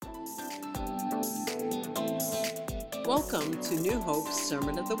Welcome to New Hope's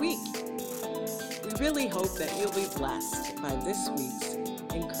Sermon of the Week. We really hope that you'll be blessed by this week's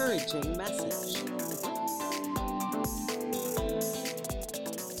encouraging message.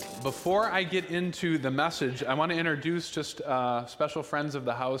 Before I get into the message, I want to introduce just special friends of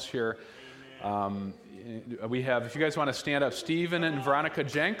the house here. We have, if you guys want to stand up, Stephen and Veronica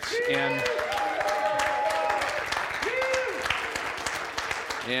Jenks and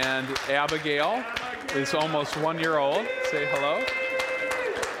Abigail is almost 1 year old. Say hello.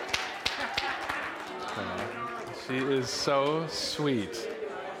 She is so sweet.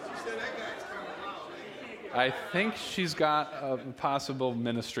 I think she's got a possible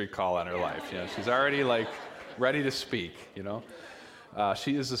ministry call on her life. You know, she's already ready to speak, you know.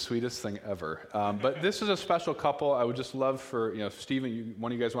 She is the sweetest thing ever. But this is a special couple. I would just love for, Stephen,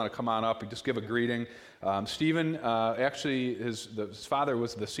 one of you guys want to come on up and just give a greeting. Stephen, actually, his father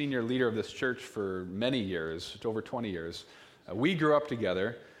was the senior leader of this church for many years, over 20 years. We grew up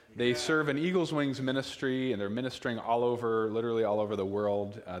together. They serve an Eagles Wings ministry, and they're ministering literally all over the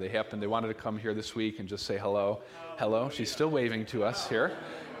world. They wanted to come here this week and just say hello. Hello. She's still waving to us here.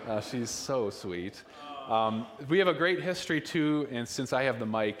 She's so sweet. We have a great history, too, and since I have the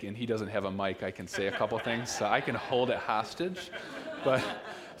mic and he doesn't have a mic, I can say a couple things, so I can hold it hostage.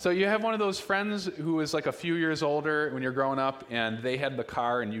 So you have one of those friends who is like a few years older when you're growing up, and they had the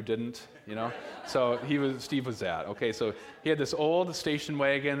car and you didn't, you know? So Steve was that. Okay, so he had this old station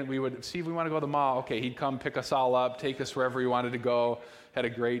wagon. Steve, we want to go to the mall. Okay, he'd come pick us all up, take us wherever we wanted to go, had a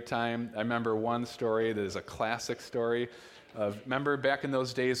great time. I remember one story that is a classic story. Remember back in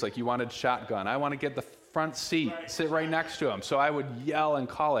those days, you wanted shotgun. I want to get the front seat, sit right next to him. So I would yell and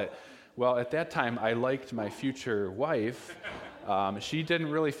call it. Well, at that time, I liked my future wife. She didn't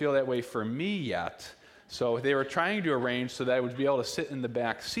really feel that way for me yet. So they were trying to arrange so that I would be able to sit in the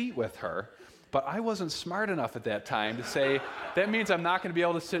back seat with her. But I wasn't smart enough at that time to say, that means I'm not going to be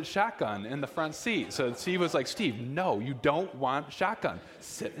able to sit shotgun in the front seat. So Steve was like, Steve, no, you don't want shotgun.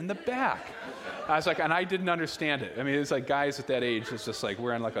 Sit in the back. I was like, and I didn't understand it. I mean, it's like guys at that age, it's just like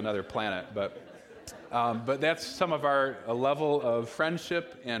we're on another planet. But that's some of our level of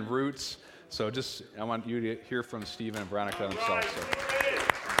friendship and roots. So I want you to hear from Stephen and Veronica themselves.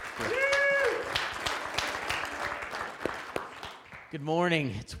 Good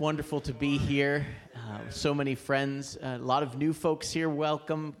morning. It's wonderful to be here. So many friends, a lot of new folks here.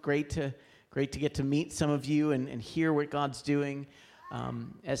 Welcome. Great to get to meet some of you and hear what God's doing.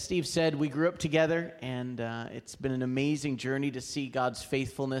 As Steve said, we grew up together, and it's been an amazing journey to see God's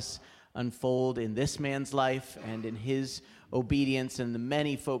faithfulness unfold in this man's life and in his obedience, and the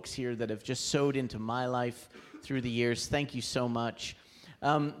many folks here that have just sowed into my life through the years. Thank you so much.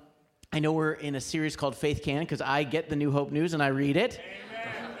 I know we're in a series called Faith Can because I get the New Hope News and I read it.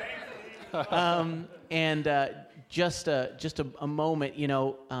 Just a moment,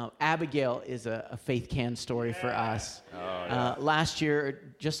 Abigail is a Faith Can story for us. Last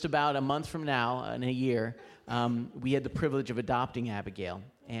year, just about a month from now, in a year, we had the privilege of adopting Abigail.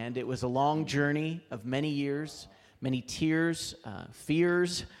 And it was a long journey of many years, many tears,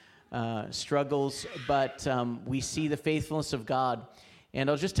 fears, struggles, but we see the faithfulness of God. And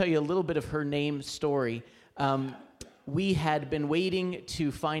I'll just tell you a little bit of her name story. We had been waiting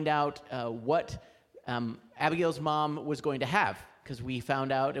to find out what Abigail's mom was going to have, because we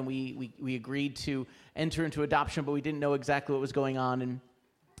found out and we agreed to enter into adoption, but we didn't know exactly what was going on. And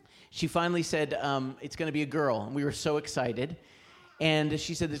she finally said, it's going to be a girl. And we were so excited. And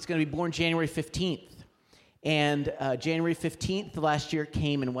she said it's going to be born January 15th. And January 15th last year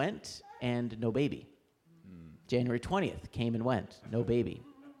came and went, and no baby. January 20th came and went, no baby.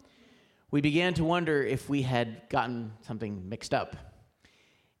 We began to wonder if we had gotten something mixed up.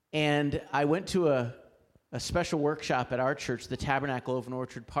 And I went to a special workshop at our church, the Tabernacle over in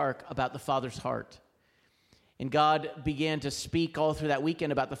Orchard Park, about the Father's heart. And God began to speak all through that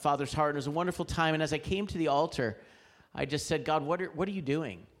weekend about the Father's heart. And it was a wonderful time. And as I came to the altar, I just said, God, what are you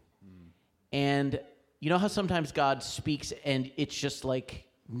doing? And you know how sometimes God speaks and it's just like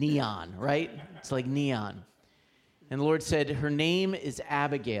neon, right? It's like neon. And the Lord said, her name is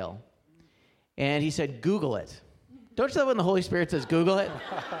Abigail. And he said, Google it. Don't you love when the Holy Spirit says Google it?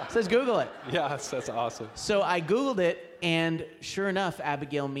 It says Google it. Yes, that's awesome. So I Googled it, and sure enough,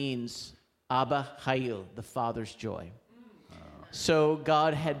 Abigail means Abba Hayil, the Father's joy. So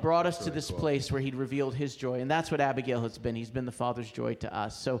God had brought us to this place where he'd revealed his joy, and that's what Abigail has been. He's been the Father's joy to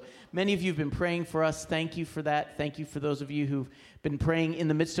us. So many of you have been praying for us. Thank you for that. Thank you for those of you who've been praying in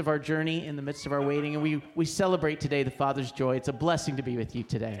the midst of our journey, in the midst of our waiting, and we celebrate today the Father's joy. It's a blessing to be with you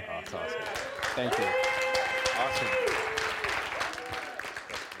today. Oh, that's awesome. Thank you. Awesome.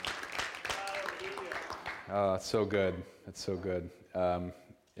 Oh, it's so good. It's so good. I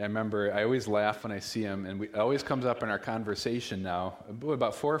remember I always laugh when I see him, and it always comes up in our conversation now.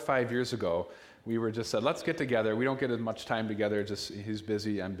 About 4 or 5 years ago, we were just said, let's get together. We don't get as much time together. Just he's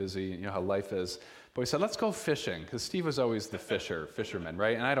busy, I'm busy. You know how life is. But we said, let's go fishing, because Steve was always the fisherman,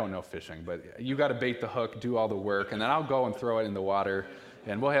 right? And I don't know fishing, but you got to bait the hook, do all the work, and then I'll go and throw it in the water,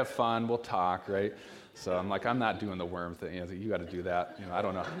 and we'll have fun, we'll talk, right? So I'm like, I'm not doing the worm thing. You got to do that. I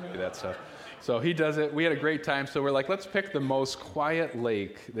don't know how to do that stuff. So he does it. We had a great time. So we're like, let's pick the most quiet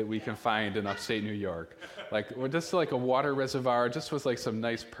lake that we can find in upstate New York. Like, we're just like a water reservoir, just with like some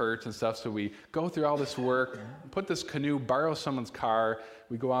nice perch and stuff. So we go through all this work, put this canoe, borrow someone's car.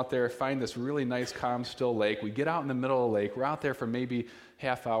 We go out there, find this really nice, calm, still lake. We get out in the middle of the lake. We're out there for maybe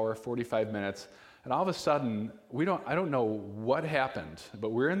half hour, 45 minutes. And all of a sudden, I don't know what happened,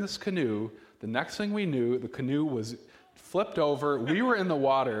 but we're in this canoe. The next thing we knew, the canoe was flipped over. We were in the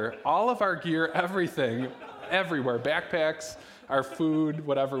water. All of our gear, everything, everywhere, backpacks, our food,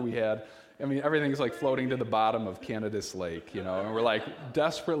 whatever we had. I mean, everything's like floating to the bottom of Canada's Lake, and we're like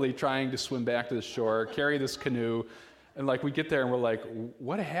desperately trying to swim back to the shore, carry this canoe, and like we get there and we're like,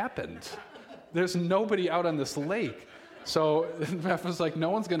 what happened? There's nobody out on this lake. So I was like, no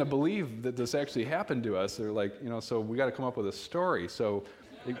one's going to believe that this actually happened to us. They're like, so we got to come up with a story. So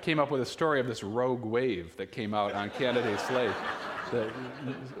it came up with a story of this rogue wave that came out on Canada's Lake that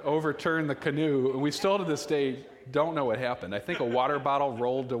overturned the canoe. And we still to this day don't know what happened. I think a water bottle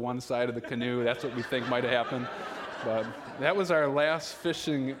rolled to one side of the canoe. That's what we think might have happened. But that was our last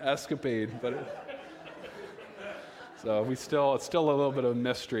fishing escapade. So it's still a little bit of a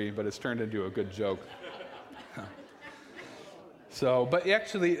mystery, but it's turned into a good joke. But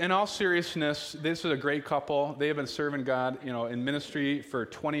actually, in all seriousness, this is a great couple. They have been serving God, in ministry for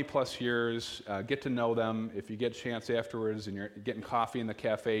 20 plus years. Get to know them. If you get a chance afterwards and you're getting coffee in the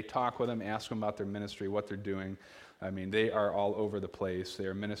cafe, talk with them, ask them about their ministry, what they're doing. I mean, they are all over the place. They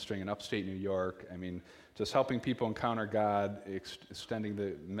are ministering in upstate New York. I mean, just helping people encounter God, extending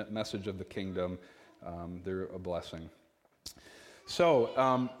the message of the kingdom. They're a blessing.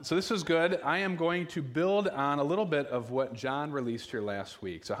 So this is good. I am going to build on a little bit of what John released here last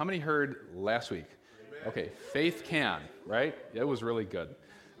week. So how many heard last week? Amen. Okay, faith can, right? It was really good.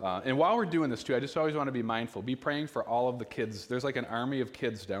 And while we're doing this too, I just always want to be mindful. Be praying for all of the kids. There's like an army of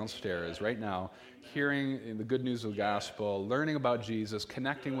kids downstairs right now, hearing the good news of the gospel, learning about Jesus,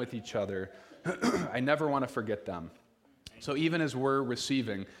 connecting with each other. I never want to forget them. So even as we're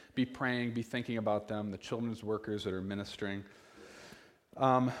receiving, be praying, be thinking about them, the children's workers that are ministering.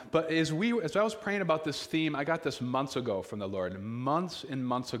 But as I was praying about this theme, I got this months ago from the Lord, months and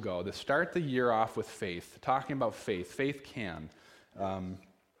months ago, to start the year off with faith, talking about faith. Faith can.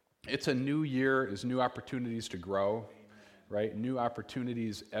 It's a new year, is new opportunities to grow, right? New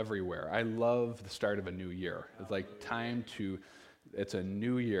opportunities everywhere. I love the start of a new year. It's like it's a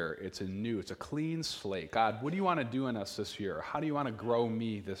new year. It's a clean slate. God, what do you want to do in us this year? How do you want to grow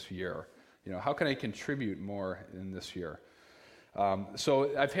me this year? How can I contribute more in this year?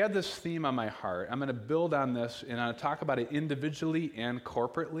 So I've had this theme on my heart. I'm going to build on this, and I'm going to talk about it individually and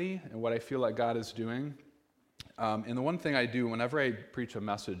corporately and what I feel like God is doing. And the one thing I do whenever I preach a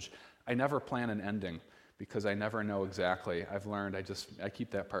message, I never plan an ending because I never know exactly. I've learned I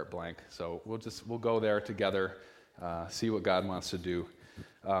keep that part blank. So we'll go there together, see what God wants to do.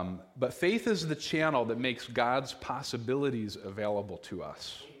 But faith is the channel that makes God's possibilities available to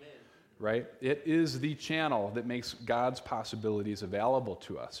us. Right? It is the channel that makes God's possibilities available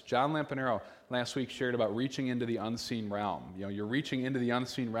to us. John Lampanero last week shared about reaching into the unseen realm. You're reaching into the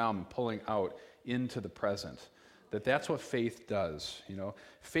unseen realm and pulling out into the present. That's what faith does.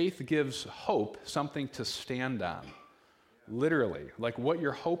 Faith gives hope something to stand on. Literally, like what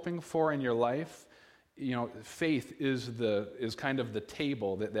you're hoping for in your life. Faith is kind of the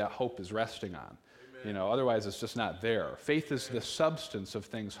table that hope is resting on. Otherwise it's just not there. Faith is the substance of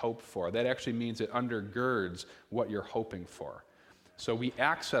things hoped for. That actually means it undergirds what you're hoping for. So we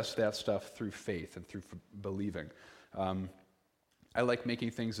access that stuff through faith and through believing. I like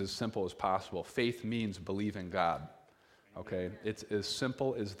making things as simple as possible. Faith means believing God. Okay? It's as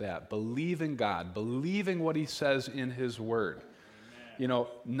simple as that. Believing God, believing what he says in his word.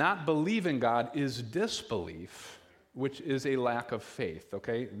 Not believing God is disbelief, which is a lack of faith.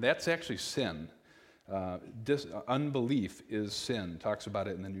 Okay? That's actually sin. Unbelief is sin. Talks about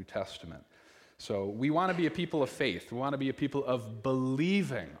it in the New Testament. So we want to be a people of faith. We want to be a people of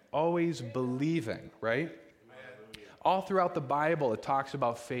believing, always believing, right? Amen. All throughout the Bible, it talks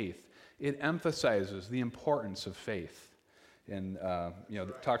about faith. It emphasizes the importance of faith, and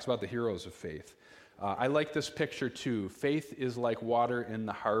it talks about the heroes of faith. I like this picture too. Faith is like water in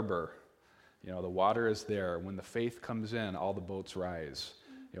the harbor. You know, the water is there. When the faith comes in, all the boats rise.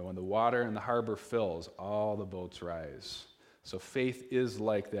 You know, when the water in the harbor fills, all the boats rise. So faith is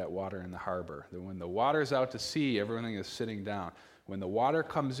like that water in the harbor. That when the water's out to sea, everything is sitting down. When the water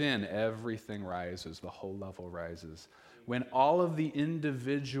comes in, everything rises. The whole level rises. When all of the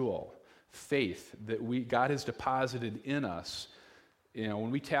individual faith that God has deposited in us, you know,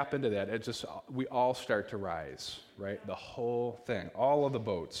 when we tap into that, we all start to rise, right? The whole thing, all of the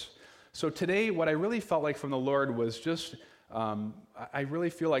boats. So today, what I really felt like from the Lord was just, I really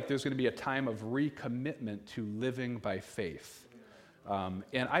feel like there's going to be a time of recommitment to living by faith.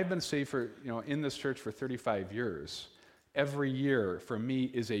 And I've been saved in this church for 35 years. Every year for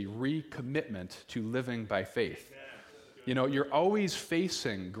me is a recommitment to living by faith. You know, you're always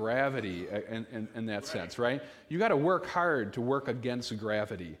facing gravity in that sense, right? You got to work hard to work against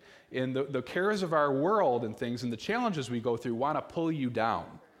gravity. And the cares of our world and things and the challenges we go through want to pull you down.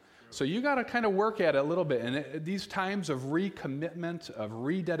 So you got to kind of work at it a little bit. And these times of recommitment, of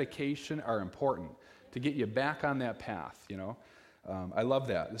rededication are important to get you back on that path, you know. I love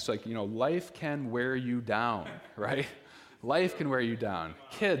that. It's like, you know, life can wear you down, right? Life can wear you down.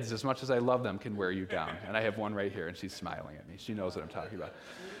 Kids, as much as I love them, can wear you down. And I have one right here, and she's smiling at me. She knows what I'm talking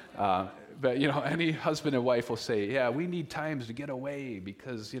about. But, you know, any husband and wife will say, yeah, we need times to get away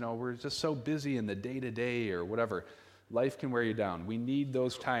because, you know, we're just so busy in the day-to-day or whatever. Life can wear you down. We need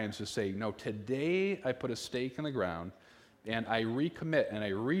those times to say, no, today I put a stake in the ground, and I recommit and I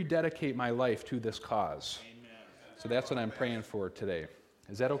rededicate my life to this cause. Amen. So that's what I'm praying for today.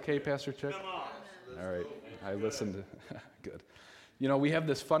 Is that okay, Pastor Chick? Come on. All right. I listened. Good. You know, we have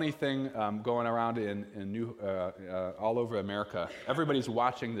this funny thing going around all over America. Everybody's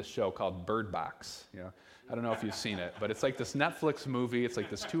watching this show called Bird Box. You know, I don't know if you've seen it, but it's like this Netflix movie. It's like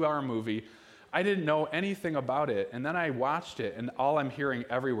this 2-hour movie. I didn't know anything about it, and then I watched it, and all I'm hearing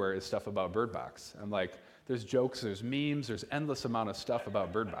everywhere is stuff about Bird Box. I'm like, there's jokes, there's memes, there's endless amount of stuff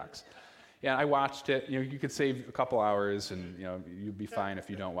about Bird Box. Yeah, I watched it. You know, you could save a couple hours, and you know, you'd be fine if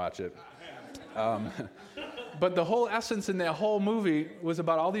you don't watch it. But the whole essence in that whole movie was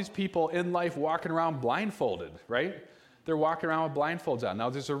about all these people in life walking around blindfolded, right? They're walking around with blindfolds on. Now,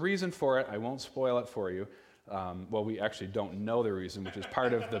 there's a reason for it. I won't spoil it for you. Well, we actually don't know the reason, which is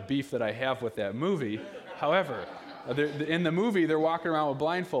part of the beef that I have with that movie. However, in the movie, they're walking around with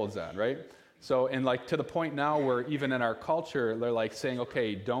blindfolds on, right? So, and like to the point now where even in our culture, they're like saying,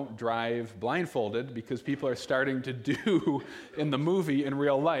 okay, don't drive blindfolded because people are starting to do in the movie in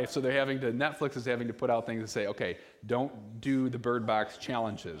real life. So Netflix is having to put out things to say, okay, don't do the Bird Box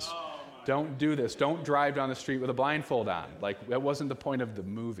challenges. Don't do this. Don't drive down the street with a blindfold on. Like, that wasn't the point of the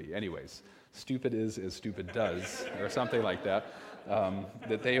movie. Anyways, stupid is as stupid does, or something like that,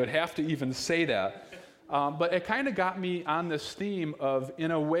 that they would have to even say that. But it kind of got me on this theme of,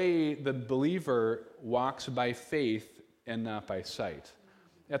 in a way, the believer walks by faith and not by sight.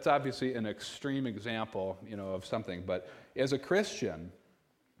 That's obviously an extreme example, you know, of something. But as a Christian,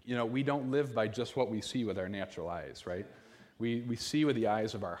 you know, we don't live by just what we see with our natural eyes, right? We see with the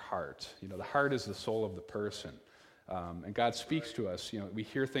eyes of our heart. You know, the heart is the soul of the person. And God speaks to us. You know, we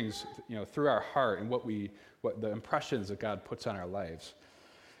hear things, you know, through our heart and what the impressions that God puts on our lives.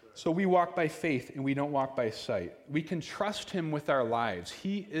 So we walk by faith and we don't walk by sight. We can trust him with our lives.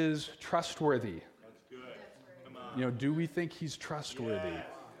 He is trustworthy. That's good. Come on. You know, do we think he's trustworthy? Yeah.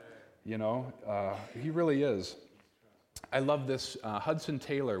 You know, he really is. I love this. Hudson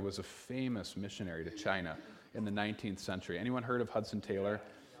Taylor was a famous missionary to China in the 19th century. Anyone heard of Hudson Taylor?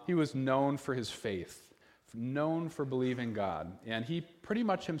 He was known for his faith, known for believing God. And he pretty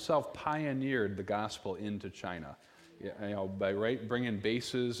much himself pioneered the gospel into China. You know, by bringing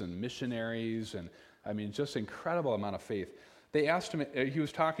bases and missionaries, and I mean, just incredible amount of faith. They asked him, he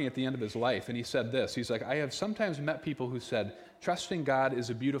was talking at the end of his life, and he said this. He's like, I have sometimes met people who said, trusting God is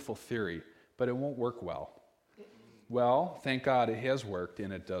a beautiful theory, but it won't work well. Well, thank God it has worked,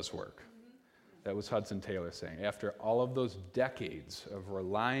 and it does work. That was Hudson Taylor saying. After all of those decades of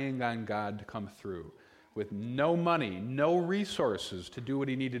relying on God to come through, with no money, no resources to do what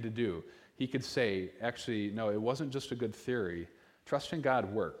he needed to do, he could say, actually, no, it wasn't just a good theory. Trusting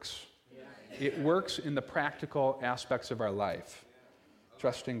God works. Yeah. It works in the practical aspects of our life.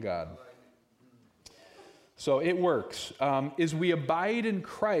 Trusting God. So it works. As we abide in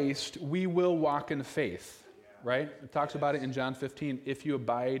Christ, we will walk in faith, right? It talks about it in John 15, if you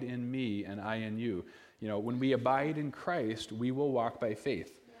abide in me and I in you. You know, when we abide in Christ, we will walk by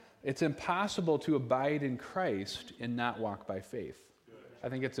faith. It's impossible to abide in Christ and not walk by faith. I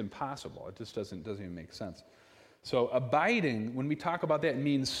think it's impossible. It just doesn't even make sense. So abiding, when we talk about that, it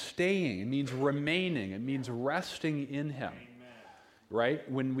means staying. It means remaining. It means resting in him. Amen. right?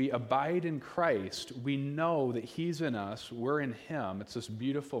 When we abide in Christ, we know that he's in us, we're in him. It's this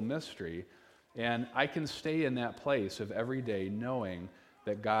beautiful mystery. And I can stay in that place of every day knowing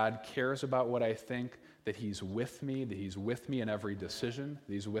that God cares about what I think, that he's with me in every decision,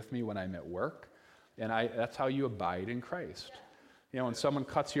 that he's with me when I'm at work. And that's how you abide in Christ. You know, when someone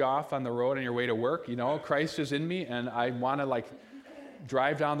cuts you off on the road on your way to work, you know, Christ is in me, and I want to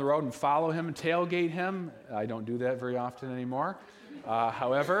drive down the road and follow him and tailgate him. I don't do that very often anymore.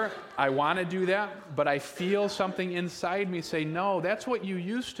 However, I want to do that, but I feel something inside me say, no, that's what you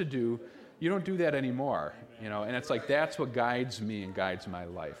used to do. You don't do that anymore, you know, and it's like that's what guides me and guides my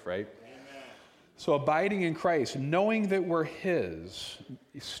life, right? Amen. So abiding in Christ, knowing that we're his,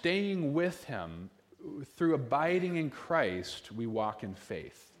 staying with him, through abiding in Christ, we walk in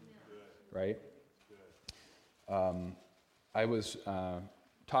faith, right? I was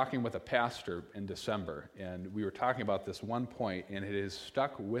talking with a pastor in December, and we were talking about this one point, and it has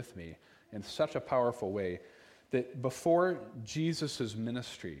stuck with me in such a powerful way that before Jesus'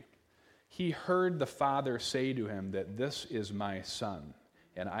 ministry, he heard the Father say to him that this is my Son,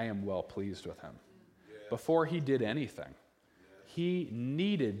 and I am well pleased with him. Before he did anything, he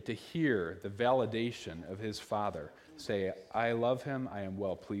needed to hear the validation of his Father say, I love him, I am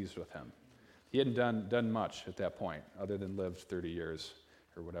well pleased with him. He hadn't done much at that point, other than lived 30 years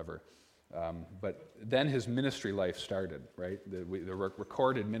or whatever. But then his ministry life started, right? The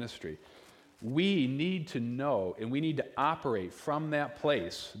recorded ministry. We need to know, and we need to operate from that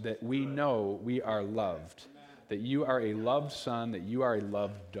place that we know we are loved, that you are a loved son, that you are a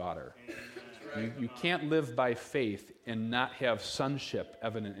loved daughter. You can't live by faith and not have sonship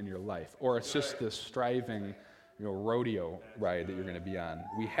evident in your life, or it's just this striving, rodeo ride that you're going to be on.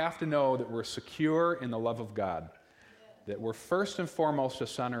 We have to know that we're secure in the love of God, that we're first and foremost a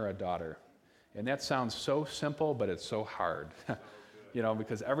son or a daughter. And that sounds so simple, but it's so hard.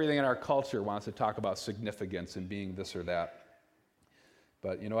 Because everything in our culture wants to talk about significance and being this or that.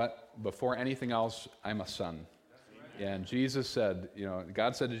 But you know what? Before anything else, I'm a son. And Jesus said,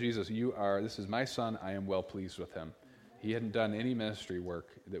 God said to Jesus, this is my son, I am well pleased with him. He hadn't done any ministry work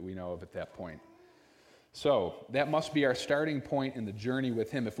that we know of at that point. So that must be our starting point in the journey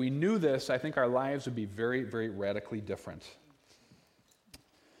with him. If we knew this, I think our lives would be very, very radically different.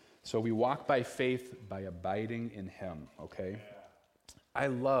 So we walk by faith by abiding in him, okay? I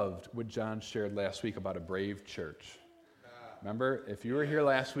loved what John shared last week about a brave church. Remember, if you were here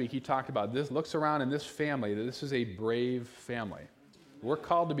last week, he talked about this, looks around in this family, that this is a brave family. We're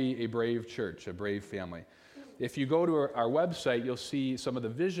called to be a brave church, a brave family. If you go to our website, you'll see some of the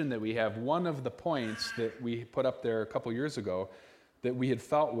vision that we have. One of the points that we put up there a couple years ago that we had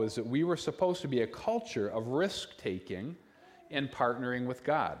felt was that we were supposed to be a culture of risk-taking and partnering with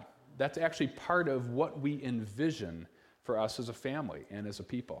God. That's actually part of what we envision for us as a family and as a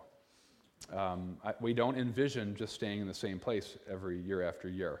people. We don't envision just staying in the same place every year after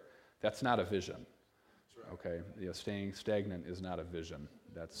year. That's not a vision. Okay, staying stagnant is not a vision.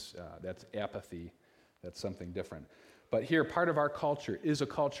 That's apathy. That's something different. But here, part of our culture is a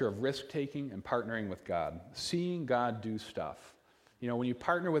culture of risk-taking and partnering with God, seeing God do stuff. When you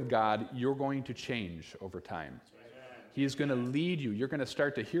partner with God, you're going to change over time. He is going to lead you. You're going to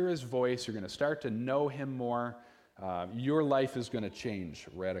start to hear his voice. You're going to start to know him more. Your life is going to change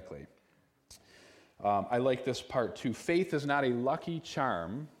radically. I like this part too. Faith is not a lucky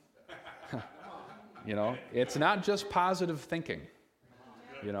charm. It's not just positive thinking.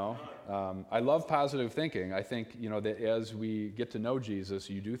 I love positive thinking. I think, that as we get to know Jesus,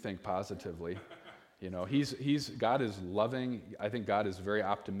 you do think positively. God is loving. I think God is very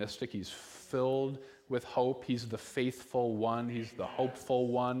optimistic. He's filled with hope. He's the faithful one. He's the hopeful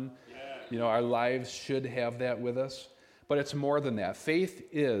one. Our lives should have that with us. But it's more than that. Faith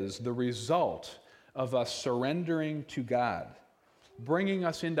is the result of us surrendering to God, bringing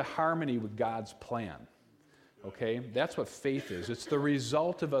us into harmony with God's plan. Okay? That's what faith is. It's the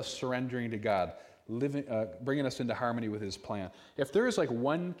result of us surrendering to God, bringing us into harmony with his plan. If there is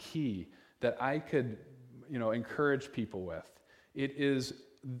one key that I could, encourage people with, it is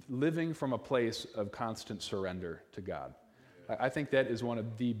living from a place of constant surrender to God. I think that is one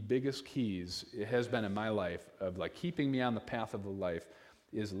of the biggest keys it has been in my life of keeping me on the path of the life,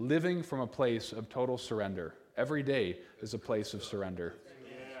 is living from a place of total surrender. Every day is a place of surrender.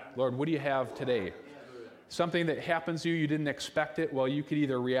 Lord, what do you have today? Something that happens to you, you didn't expect it. Well, you could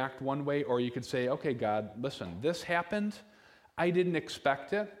either react one way or you could say, okay, God, listen, this happened. I didn't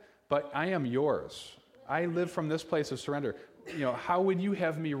expect it, but I am yours. I live from this place of surrender. How would you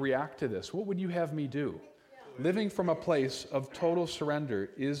have me react to this? What would you have me do? Living from a place of total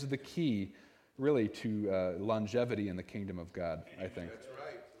surrender is the key. really to longevity in the kingdom of God, I think. That's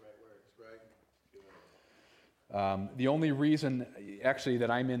right. That's the right word. That's right. The only reason, actually, that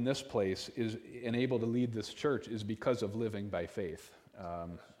I'm in this place and able to lead this church is because of living by faith,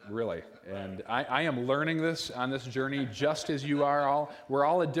 really. And I am learning this on this journey just as you are all. We're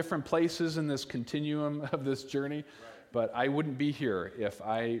all at different places in this continuum of this journey, but I wouldn't be here if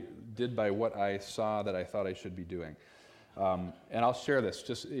I did by what I saw that I thought I should be doing. And I'll share this.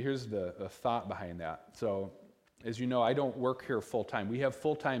 Just here's the thought behind that. So, as you know, I don't work here full-time. We have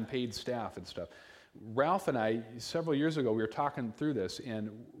full-time paid staff and stuff. Ralph and I, several years ago, we were talking through this, and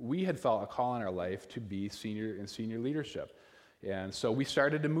we had felt a call in our life to be senior leadership. And so we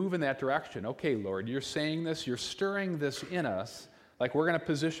started to move in that direction. Okay, Lord, you're saying this, you're stirring this in us, like we're going to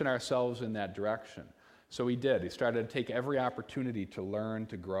position ourselves in that direction. So we did. We started to take every opportunity to learn,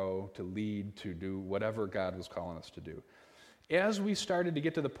 to grow, to lead, to do whatever God was calling us to do. As we started to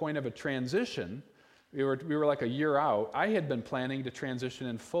get to the point of a transition, we were like a year out. I had been planning to transition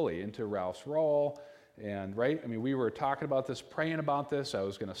in fully into Ralph's role, and right. I mean, we were talking about this, praying about this. I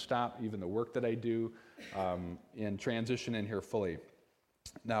was going to stop even the work that I do and transition in here fully.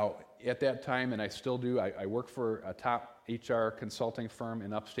 Now, at that time, and I still do, I work for a top HR consulting firm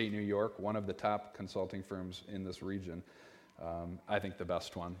in upstate New York, one of the top consulting firms in this region. I think the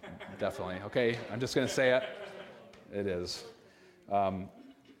best one, definitely. Okay, I'm just going to say it. It is.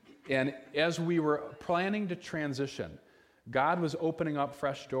 And as we were planning to transition, God was opening up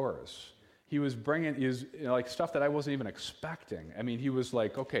fresh doors. He was bringing, like stuff that I wasn't even expecting. I mean, he was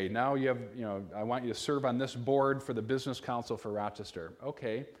like, okay, now you have, I want you to serve on this board for the Business Council for Rochester.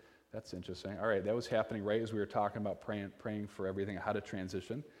 Okay, that's interesting. All right, that was happening right as we were talking about praying for everything, how to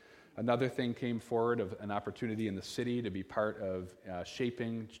transition. Another thing came forward of an opportunity in the city to be part of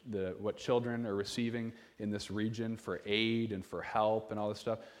shaping what children are receiving in this region for aid and for help and all this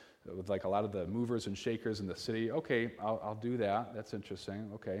stuff, with like a lot of the movers and shakers in the city. Okay, I'll do that. That's interesting.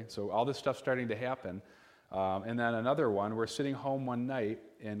 Okay, so all this stuff's starting to happen. And then another one, we're sitting home one night,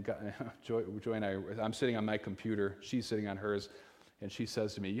 and Joy and I'm sitting on my computer, she's sitting on hers, and she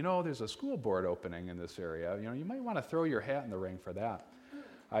says to me, there's a school board opening in this area. You might want to throw your hat in the ring for that.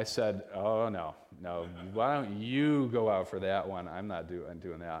 I said, oh, no, why don't you go out for that one? I'm not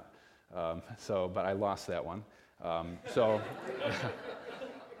doing that. But I lost that one.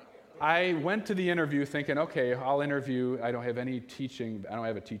 I went to the interview thinking, okay, I'll interview. I don't have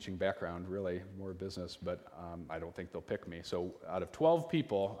a teaching background, really, more business, but I don't think they'll pick me. So out of 12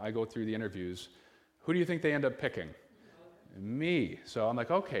 people, I go through the interviews. Who do you think they end up picking? Me. So I'm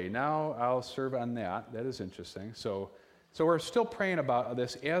like, okay, now I'll serve on that. That is interesting. So we're still praying about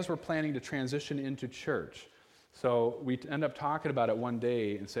this as we're planning to transition into church. So we end up talking about it one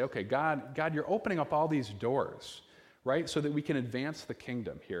day and say, okay, God, you're opening up all these doors, right, so that we can advance the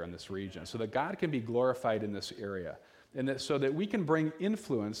kingdom here in this region, so that God can be glorified in this area, and so that we can bring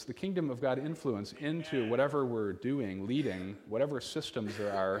influence, the kingdom of God influence, into whatever we're doing, leading, whatever systems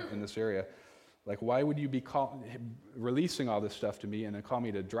there are in this area. Like, why would you be releasing all this stuff to me and then call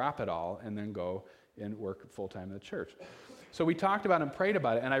me to drop it all and then go and work full-time in the church? So we talked about it and prayed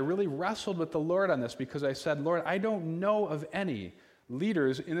about it, and I really wrestled with the Lord on this because I said, Lord, I don't know of any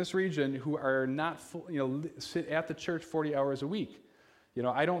leaders in this region who are not sit at the church 40 hours a week.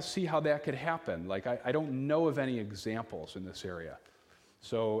 I don't see how that could happen. Like, I don't know of any examples in this area.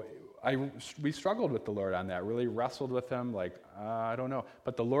 So we struggled with the Lord on that, really wrestled with him, like, I don't know.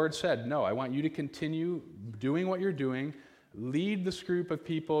 But the Lord said, no, I want you to continue doing what you're doing, lead this group of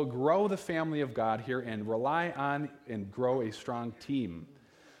people, grow the family of God here, and rely on and grow a strong team.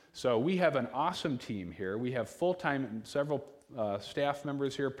 So we have an awesome team here. We have full-time, several staff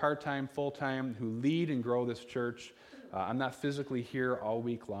members here, part-time, full-time, who lead and grow this church. I'm not physically here all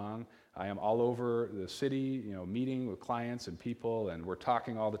week long. I am all over the city, meeting with clients and people, and we're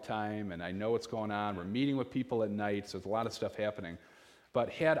talking all the time, and I know what's going on. We're meeting with people at night, so there's a lot of stuff happening. But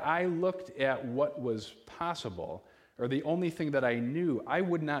had I looked at what was possible, or the only thing that I knew, I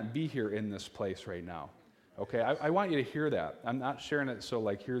would not be here in this place right now. Okay, I want you to hear that. I'm not sharing it so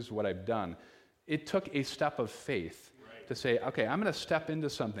like, here's what I've done. It took a step of faith to say, okay, I'm going to step into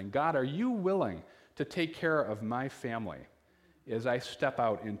something. God, are you willing to take care of my family as I step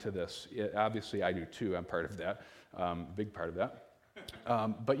out into this? Obviously, I do too. I'm part of that, big part of that.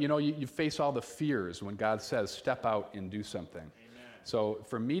 But you face all the fears when God says, step out and do something. So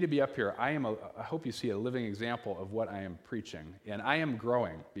for me to be up here, I hope you see a living example of what I am preaching. And I am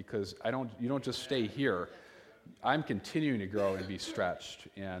growing because you don't just stay here. I'm continuing to grow and be stretched.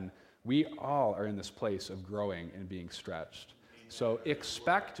 And we all are in this place of growing and being stretched. So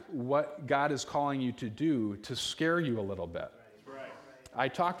expect what God is calling you to do to scare you a little bit. I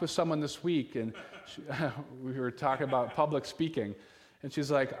talked with someone this week, and we were talking about public speaking, and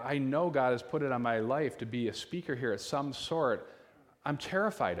she's like, I know God has put it on my life to be a speaker here of some sort. I'm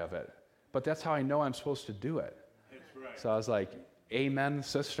terrified of it, but that's how I know I'm supposed to do it. That's right. So I was like, amen,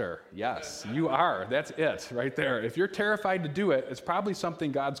 sister. Yes, you are. That's it right there. If you're terrified to do it, it's probably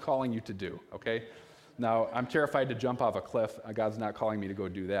something God's calling you to do, okay? Now, I'm terrified to jump off a cliff. God's not calling me to go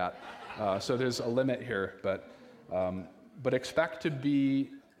do that. So there's a limit here, but expect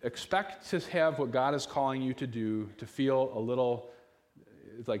to have what God is calling you to do, to feel a little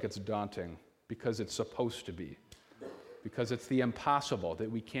like it's daunting, because it's supposed to be, because it's the impossible that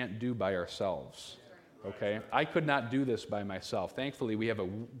we can't do by ourselves, okay? I could not do this by myself. Thankfully, we have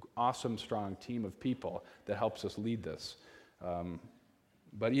an awesome, strong team of people that helps us lead this.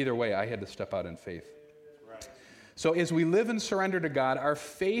 But either way, I had to step out in faith. So as we live and surrender to God, our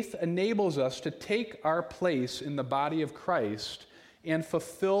faith enables us to take our place in the body of Christ and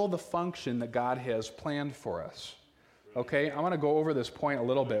fulfill the function that God has planned for us. Okay, I want to go over this point a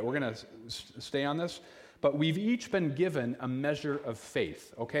little bit. We're going to stay on this, but we've each been given a measure of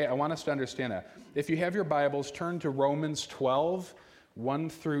faith. Okay, I want us to understand that. If you have your Bibles, turn to Romans 12, 1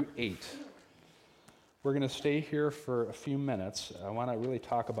 through 8. We're going to stay here for a few minutes. I want to really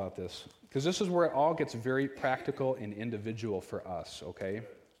talk about this, because this is where it all gets very practical and individual for us, okay?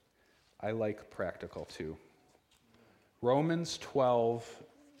 I like practical too. Romans 12,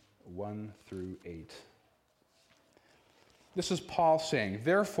 1 through 8. This is Paul saying,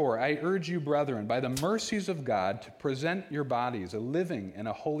 "Therefore, I urge you, brethren, by the mercies of God, to present your bodies a living and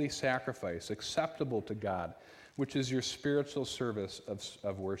a holy sacrifice, acceptable to God, which is your spiritual service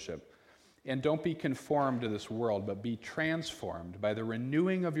of worship. And don't be conformed to this world, but be transformed by the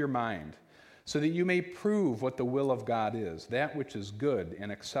renewing of your mind, so that you may prove what the will of God is, that which is good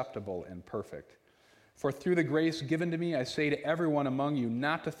and acceptable and perfect. For through the grace given to me, I say to everyone among you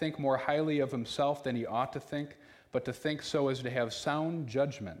not to think more highly of himself than he ought to think, but to think so as to have sound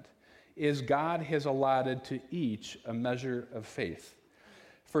judgment, as God has allotted to each a measure of faith.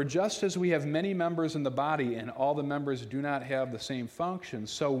 For just as we have many members in the body, and all the members do not have the same function,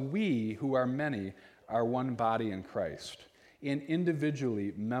 so we, who are many, are one body in Christ, and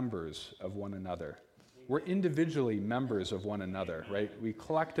individually members of one another." We're individually members of one another, right? We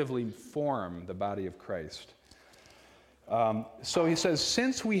collectively form the body of Christ. So he says,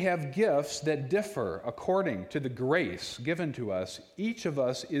 "Since we have gifts that differ according to the grace given to us, each of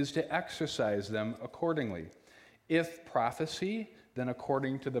us is to exercise them accordingly. If prophecy, then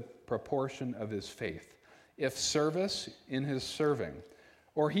according to the proportion of his faith. If service, in his serving.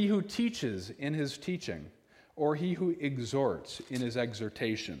 Or he who teaches, in his teaching. Or he who exhorts, in his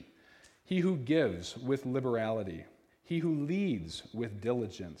exhortation. He who gives, with liberality. He who leads, with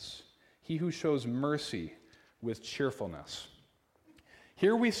diligence. He who shows mercy, with cheerfulness."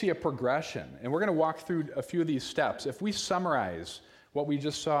 Here we see a progression, and we're going to walk through a few of these steps. If we summarize what we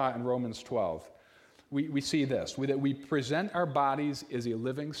just saw in Romans 12, we see this, that we present our bodies as a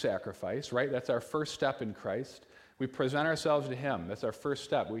living sacrifice, right? That's our first step in Christ. We present ourselves to him. That's our first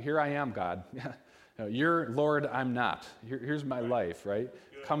step. Here I am, God. You're Lord, I'm not. Here's my life, right?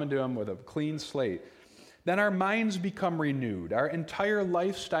 Coming to him with a clean slate. Then our minds become renewed. Our entire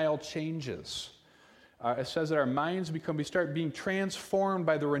lifestyle changes. It says that our minds we start being transformed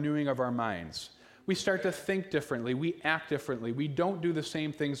by the renewing of our minds. We start to think differently. We act differently. We don't do the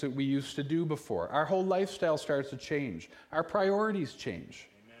same things that we used to do before. Our whole lifestyle starts to change. Our priorities change.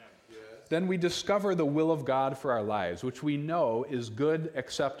 Yes. Then we discover the will of God for our lives, which we know is good,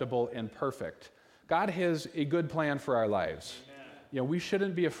 acceptable, and perfect. God has a good plan for our lives. We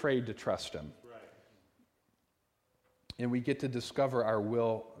shouldn't be afraid to trust him. Right. And we get to discover our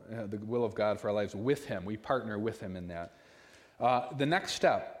will, the will of God for our lives with him. We partner with him in that. The next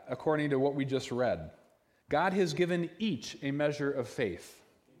step, according to what we just read, God has given each a measure of faith.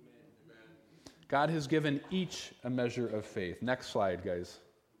 Amen. God has given each a measure of faith. Next slide, guys.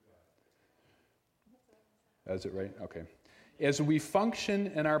 Is it right? Okay. As we function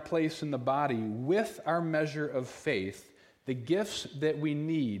in our place in the body with our measure of faith, the gifts that we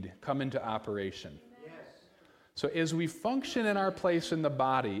need come into operation. So as we function in our place in the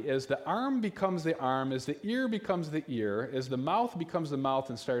body, as the arm becomes the arm, as the ear becomes the ear, as the mouth becomes the mouth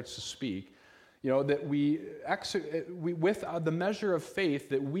and starts to speak, that we with the measure of faith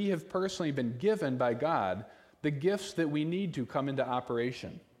that we have personally been given by God, the gifts that we need to come into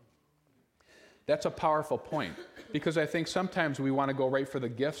operation. That's a powerful point, because I think sometimes we want to go right for the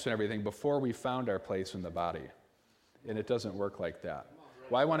gifts and everything before we found our place in the body, and it doesn't work like that.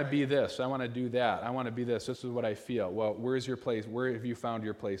 Well, I want to be this. I want to do that. I want to be this. This is what I feel. Well, where's your place? Where have you found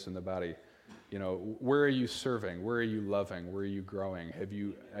your place in the body? Where are you serving? Where are you loving? Where are you growing? Have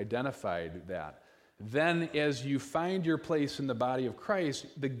you identified that? Then as you find your place in the body of Christ,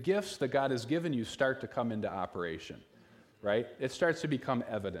 the gifts that God has given you start to come into operation, right? It starts to become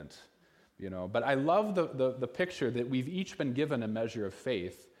evident, But I love the picture that we've each been given a measure of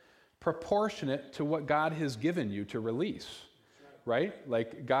faith proportionate to what God has given you to release, right?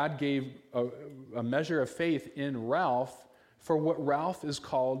 Like God gave a measure of faith in Ralph for what Ralph is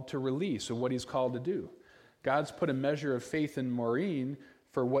called to release and what he's called to do. God's put a measure of faith in Maureen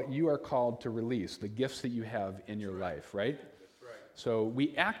for what you are called to release, the gifts that you have in your life, right? So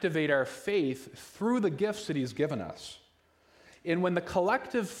we activate our faith through the gifts that he's given us. And when the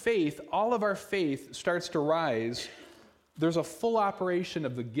collective faith, all of our faith starts to rise, there's a full operation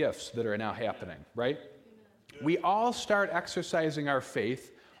of the gifts that are now happening, right? We all start exercising our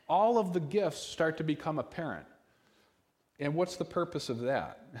faith. All of the gifts start to become apparent. And what's the purpose of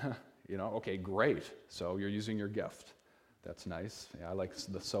that? Okay, great. So you're using your gift. That's nice. Yeah, I like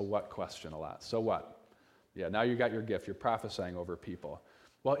the so what question a lot. So what? Yeah, now you got your gift. You're prophesying over people.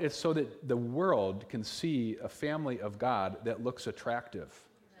 Well, it's so that the world can see a family of God that looks attractive.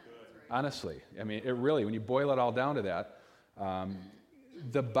 Honestly. It really, when you boil it all down to that,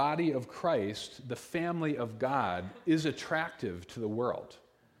 the body of Christ, the family of God, is attractive to the world.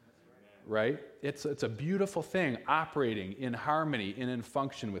 Right? It's a beautiful thing, operating in harmony and in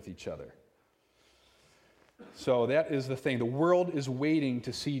function with each other. So that is the thing. The world is waiting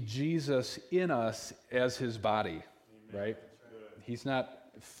to see Jesus in us as his body, right? He's not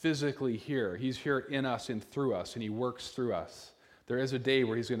physically here. He's here in us and through us, and he works through us. There is a day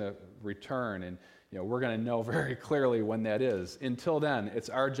where he's going to return, and we're going to know very clearly when that is. Until then, it's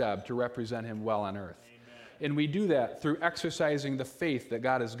our job to represent him well on earth. And we do that through exercising the faith that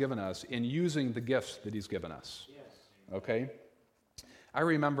God has given us and using the gifts that he's given us. Okay? I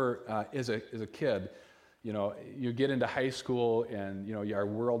remember as a kid, you get into high school and, our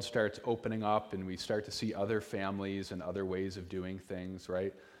world starts opening up and we start to see other families and other ways of doing things,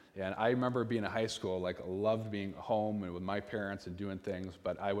 right? And I remember being in high school, I loved being home and with my parents and doing things,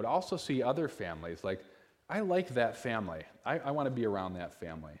 but I would also see other families, I like that family. I want to be around that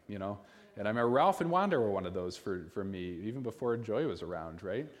family, And I remember Ralph and Wanda were one of those for me, even before Joy was around,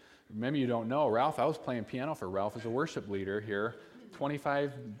 right? Maybe you don't know, Ralph, I was playing piano for Ralph as a worship leader here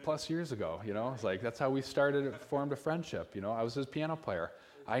 25 plus years ago, It's that's how we formed a friendship, I was his piano player.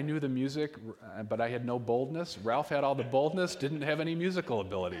 I knew the music, but I had no boldness. Ralph had all the boldness, didn't have any musical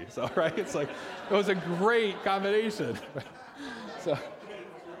ability. So, right, it was a great combination. So...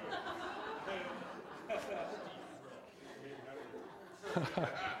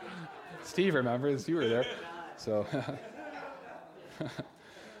 Steve remembers, you were there. So,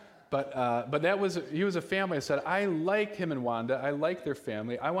 but he was a family. I said, I like him and Wanda. I like their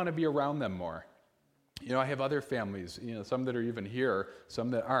family. I want to be around them more. I have other families, some that are even here, some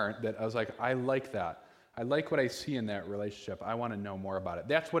that aren't, that I was like, I like that. I like what I see in that relationship. I want to know more about it.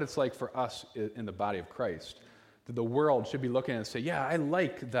 That's what it's like for us in the body of Christ. That the world should be looking and say, yeah, I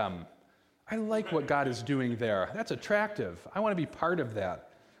like them. I like what God is doing there. That's attractive. I want to be part of that.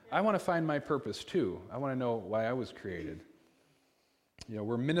 I want to find my purpose too. I want to know why I was created.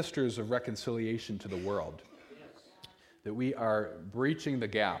 We're ministers of reconciliation to the world. That we are breaching the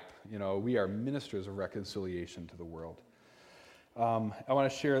gap. We are ministers of reconciliation to the world. I want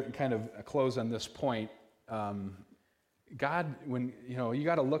to share, kind of close on this point. God, when you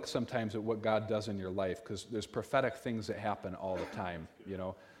got to look sometimes at what God does in your life, because there's prophetic things that happen all the time.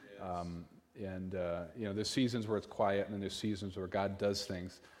 There's seasons where it's quiet, and then there's seasons where God does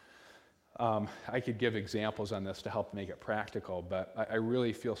things. I could give examples on this to help make it practical, but I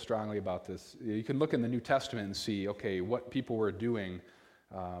really feel strongly about this. You can look in the New Testament and see, okay, what people were doing,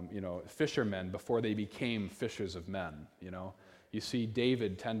 fishermen before they became fishers of men, You see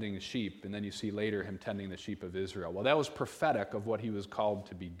David tending sheep, and then you see later him tending the sheep of Israel. Well, that was prophetic of what he was called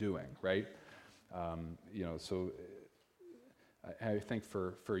to be doing, right? So I think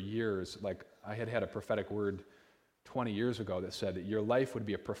for years, I had a prophetic word 20 years ago that said that your life would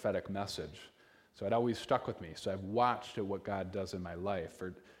be a prophetic message. So it always stuck with me. So I've watched at what God does in my life.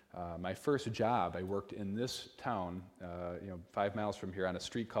 For my first job, I worked in this town, 5 miles from here, on a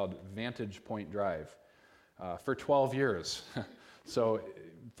street called Vantage Point Drive for 12 years. So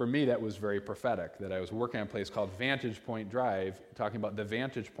for me, that was very prophetic, that I was working on a place called Vantage Point Drive, talking about the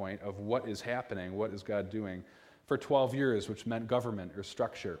vantage point of what is happening, what is God doing, for 12 years, which meant government or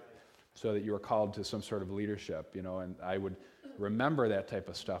structure, so that you were called to some sort of leadership, and I would remember that type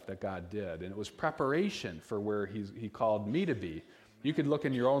of stuff that God did, and it was preparation for where he called me to be. You could look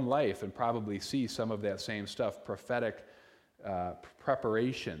in your own life and probably see some of that same stuff, prophetic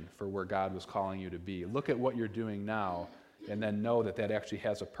preparation for where God was calling you to be. Look at what you're doing now, and then know that that actually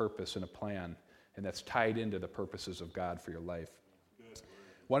has a purpose and a plan, and that's tied into the purposes of God for your life.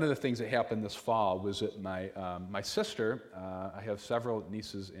 One of the things that happened this fall was that my sister, I have several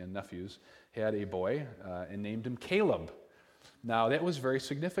nieces and nephews, had a boy and named him Caleb. Now, that was very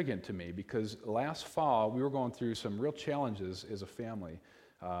significant to me because last fall we were going through some real challenges as a family.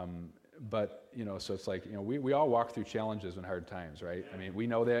 But, so it's like, we all walk through challenges and hard times, right? I mean, we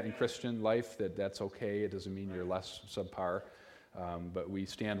know that in Christian life that's okay. It doesn't mean you're less subpar. But we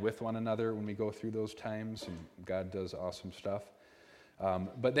stand with one another when we go through those times, and God does awesome stuff.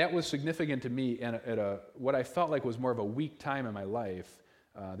 But that was significant to me, and at what I felt like was more of a weak time in my life.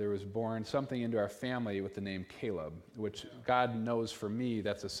 There was born something into our family with the name Caleb, which God knows for me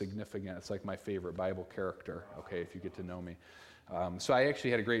that's it's like my favorite Bible character, okay, if you get to know me. So I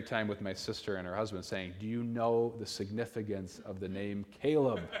actually had a great time with my sister and her husband saying, do you know the significance of the name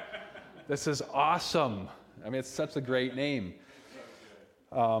Caleb? This is awesome. I mean, it's such a great name.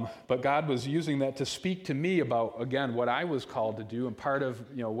 But God was using that to speak to me about, again, what I was called to do, and part of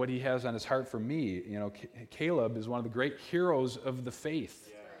what He has on His heart for me. Caleb is one of the great heroes of the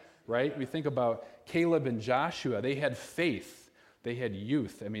faith, right? We think about Caleb and Joshua. They had faith. They had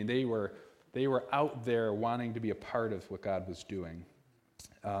youth. I mean, they were out there wanting to be a part of what God was doing.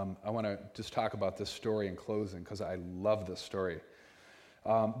 I want to just talk about this story in closing because I love this story.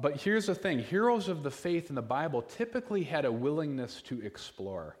 But here's the thing. Heroes of the faith in the Bible typically had a willingness to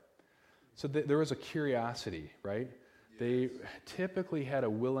explore. So there was a curiosity, right? They typically had a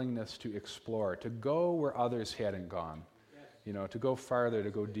willingness to explore, to go where others hadn't gone, to go farther,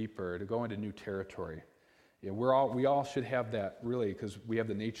 to go deeper, to go into new territory. We all should have that, really, because we have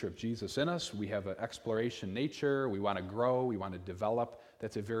the nature of Jesus in us. We have an exploration nature. We want to grow. We want to develop.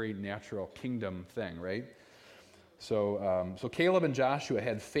 That's a very natural kingdom thing, right? So Caleb and Joshua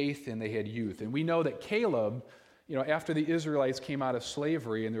had faith and they had youth. And we know that Caleb, after the Israelites came out of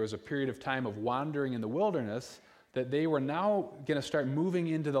slavery and there was a period of time of wandering in the wilderness, that they were now going to start moving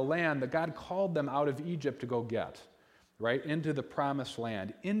into the land that God called them out of Egypt to go get, right? Into the promised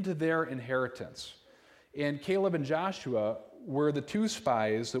land, into their inheritance. And Caleb and Joshua were the two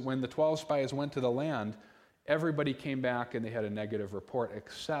spies that when the 12 spies went to the land, everybody came back and they had a negative report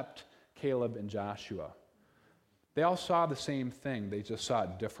except Caleb and Joshua. They all saw the same thing, they just saw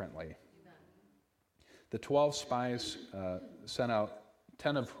it differently. The 12 spies sent out,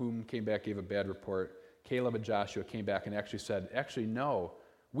 10 of whom came back, gave a bad report. Caleb and Joshua came back and actually said, no,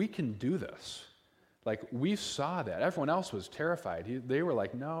 we can do this. Like, we saw that. Everyone else was terrified. They were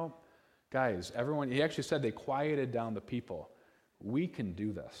like, no, guys, he actually said they quieted down the people. We can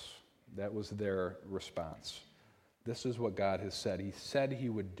do this. That was their response. This is what God has said. He said He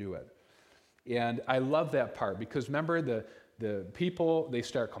would do it. And I love that part because remember the people, they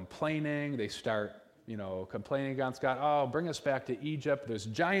start complaining. They start, complaining against God. Oh, bring us back to Egypt. There's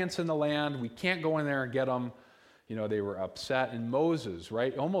giants in the land. We can't go in there and get them. They were upset. And Moses,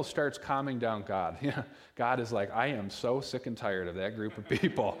 right, almost starts calming down God. God is like, I am so sick and tired of that group of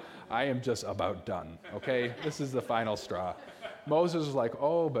people. I am just about done, okay? This is the final straw. Moses is like,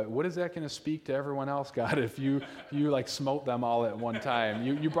 oh, but what is that going to speak to everyone else, God, if you like smote them all at one time?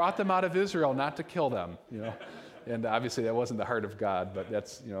 You brought them out of Israel not to kill them, And obviously that wasn't the heart of God, but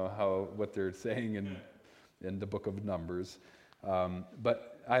that's, what they're saying in the book of Numbers.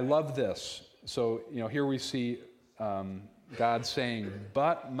 But I love this. So, here we see God saying,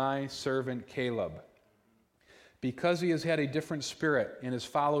 but my servant Caleb, because he has had a different spirit and has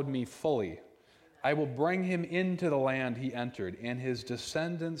followed me fully, I will bring him into the land he entered, and his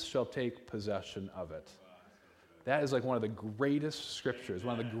descendants shall take possession of it. That is like one of the greatest scriptures,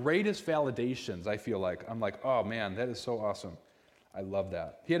 one of the greatest validations, I feel like. I'm like, oh man, that is so awesome. I love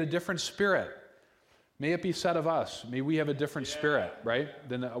that. He had a different spirit. May it be said of us, may we have a different spirit, right,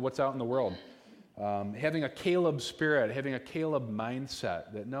 than what's out in the world. Having a Caleb spirit, having a Caleb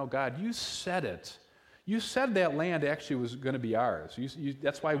mindset that, no, God, you said it. You said that land actually was going to be ours.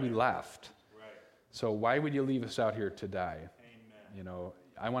 That's why we left. So why would you leave us out here to die? Amen.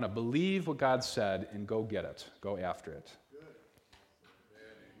 I want to believe what God said and go get it. Go after it. Good.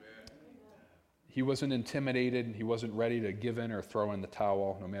 Amen. He wasn't intimidated and he wasn't ready to give in or throw in the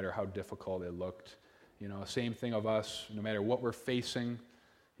towel, no matter how difficult it looked. Same thing of us, no matter what we're facing,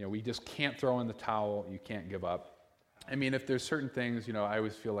 we just can't throw in the towel. You can't give up. I mean, if there's certain things, I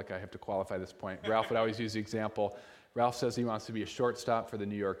always feel like I have to qualify this point. Ralph would always use the example. Ralph says he wants to be a shortstop for the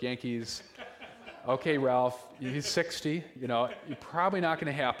New York Yankees. Okay, Ralph, he's 60, you're probably not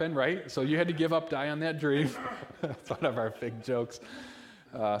going to happen, right? So you had to give up, die on that dream. That's one of our big jokes.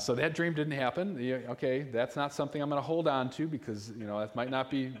 So that dream didn't happen. Okay, that's not something I'm going to hold on to because, that might not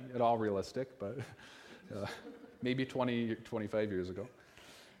be at all realistic, but maybe 20, 25 years ago.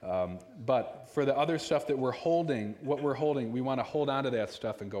 But for the other stuff that we're holding, we want to hold on to that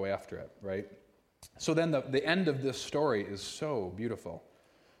stuff and go after it, right? So then the end of this story is so beautiful.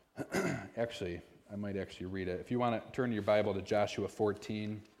 Actually, I might actually read it. If you want to turn your Bible to Joshua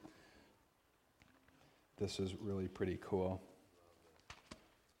 14, this is really pretty cool.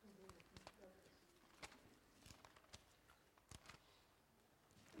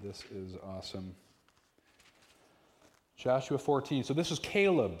 This is awesome. Joshua 14. So this is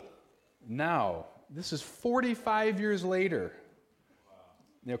Caleb. Now, this is 45 years later.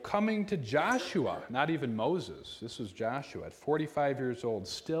 Coming to Joshua, not even Moses. This was Joshua at 45 years old,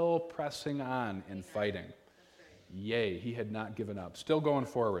 still pressing on and fighting. Yay, he had not given up. Still going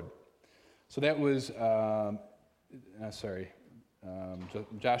forward. So that was,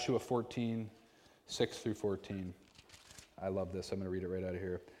 Joshua 14, 6 through 14. I love this. I'm going to read it right out of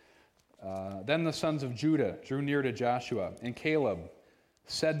here. Then the sons of Judah drew near to Joshua, and Caleb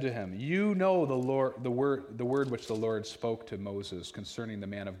said to him, "You know the word which the Lord spoke to Moses concerning the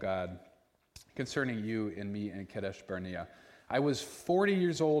man of God, concerning you and me in Kadesh Barnea. I was 40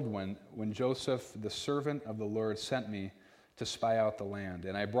 years old when Joseph, the servant of the Lord, sent me to spy out the land,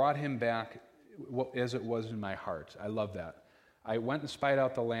 and I brought him back as it was in my heart." I love that. I went and spied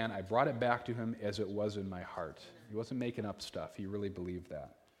out the land. I brought it back to him as it was in my heart. He wasn't making up stuff. He really believed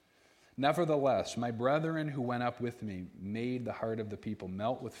that. "Nevertheless, my brethren who went up with me made the heart of the people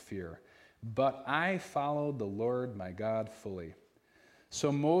melt with fear, but I followed the Lord my God fully.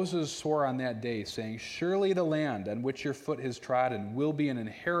 So Moses swore on that day, saying, 'Surely the land on which your foot has trodden will be an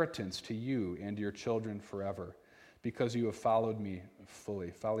inheritance to you and your children forever, because you have followed me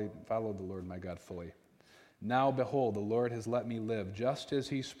fully, followed the Lord my God fully. Now, behold, the Lord has let me live, just as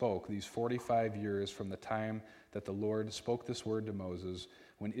he spoke these 45 years from the time that the Lord spoke this word to Moses,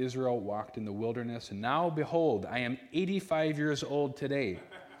 when Israel walked in the wilderness. And now, behold, I am 85 years old today.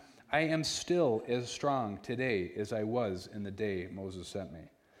 I am still as strong today as I was in the day Moses sent me.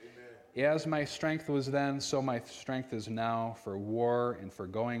 Amen. As my strength was then, so my strength is now for war and for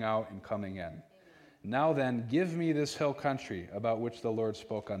going out and coming in. Amen. Now then, give me this hill country about which the Lord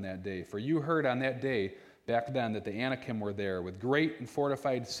spoke on that day. For you heard on that day back then that the Anakim were there with great and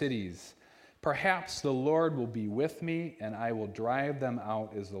fortified cities. Perhaps the Lord will be with me, and I will drive them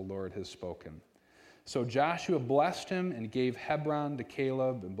out as the Lord has spoken.' So Joshua blessed him and gave Hebron to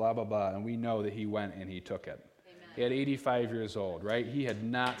Caleb and blah, blah, blah. And we know that he went and he took it. Amen. At 85 years old, right? He had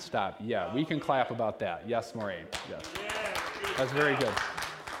not stopped. Yeah, we can clap about that. Yes, Maureen. Yes. That's very good.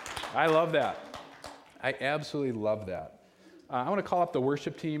 I love that. I absolutely love that. I want to call up the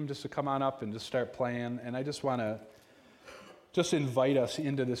worship team just to come on up and just start playing. And I just want to invite us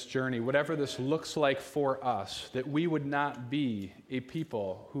into this journey, whatever this looks like for us, that we would not be a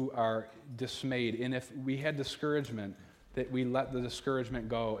people who are dismayed. And if we had discouragement, that we let the discouragement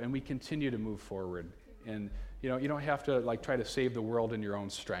go and we continue to move forward. And, you don't have to try to save the world in your own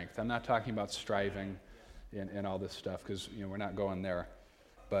strength. I'm not talking about striving and all this stuff, because, we're not going there.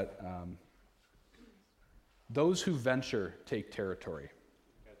 But those who venture take territory.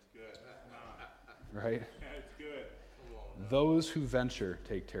 That's good. Right? That's good. Those who venture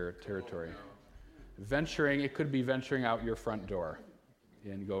take territory. Venturing, it could be venturing out your front door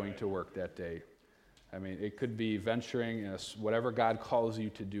and going to work that day. I mean, it could be venturing in whatever God calls you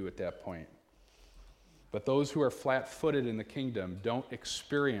to do at that point. But those who are flat-footed in the kingdom don't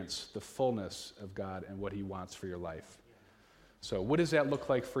experience the fullness of God and what he wants for your life. So what does that look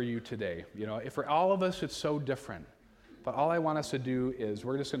like for you today? For all of us, it's so different. But all I want us to do is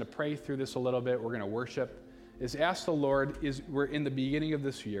we're just going to pray through this a little bit. We're going to worship. Is ask the Lord, we're in the beginning of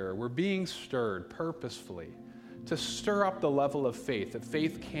this year, we're being stirred purposefully to stir up the level of faith, that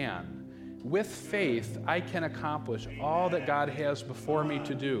faith can. With faith, I can accomplish all that God has before me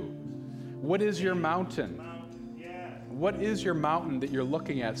to do. What is your mountain? What is your mountain that you're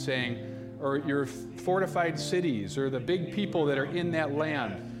looking at saying, or your fortified cities, or the big people that are in that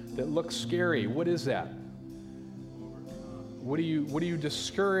land that look scary? What is that? What are you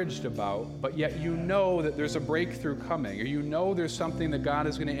discouraged about, but yet you know that there's a breakthrough coming, or you know there's something that God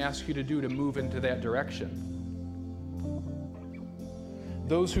is going to ask you to do to move into that direction?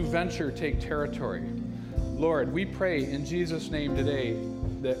 Those who venture take territory. Lord, we pray in Jesus' name today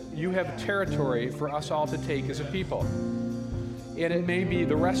that you have territory for us all to take as a people. And it may be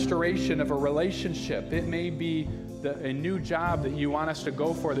the restoration of a relationship. It may be a new job that you want us to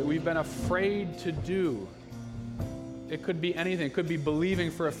go for that we've been afraid to do. It could be anything. It could be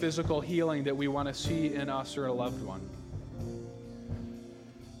believing for a physical healing that we want to see in us or a loved one.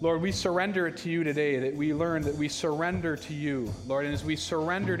 Lord, we surrender it to you today, that we learn that we surrender to you, Lord. And as we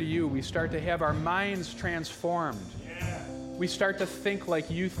surrender to you, we start to have our minds transformed. Yeah. We start to think like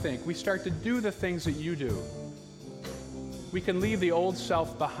you think. We start to do the things that you do. We can leave the old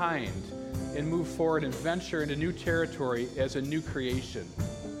self behind and move forward and venture into new territory as a new creation.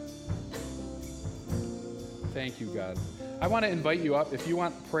 Thank you, God. I want to invite you up. If you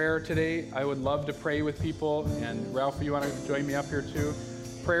want prayer today, I would love to pray with people. And Ralph, you want to join me up here too?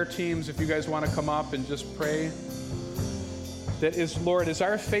 Prayer teams, if you guys want to come up and just pray. That is, Lord, as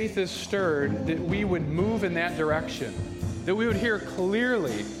our faith is stirred, that we would move in that direction. That we would hear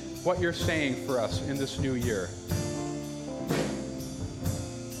clearly what you're saying for us in this new year.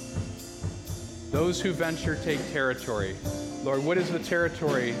 Those who venture take territory. Lord, what is the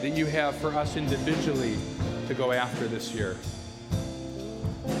territory that you have for us individually to go after this year?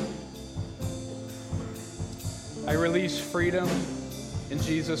 I release freedom in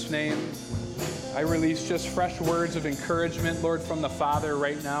Jesus' name. I release just fresh words of encouragement, Lord, from the Father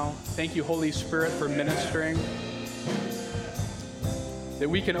right now. Thank you, Holy Spirit, for ministering. That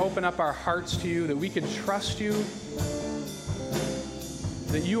we can open up our hearts to you, that we can trust you,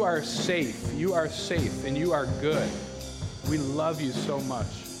 that you are safe, and you are good. We love you so much.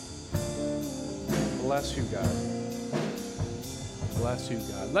 Bless you, God. Bless you,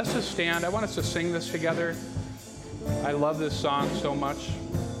 God. Let's just stand. I want us to sing this together. I love this song so much.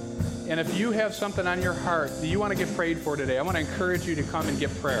 And if you have something on your heart that you want to get prayed for today, I want to encourage you to come and get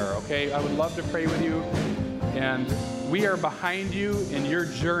prayer, okay? I would love to pray with you. And we are behind you in your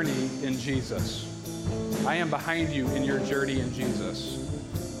journey in Jesus. I am behind you in your journey in Jesus.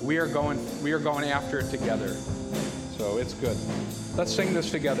 We are going after it together. So it's good. Let's sing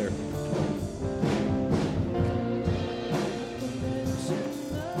this together.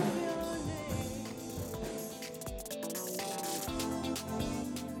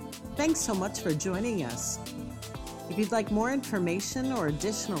 Thanks so much for joining us. If you'd like more information or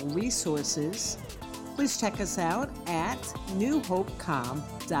additional resources, please check us out at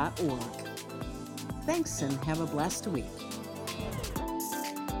newhopecom.org. Thanks and have a blessed week.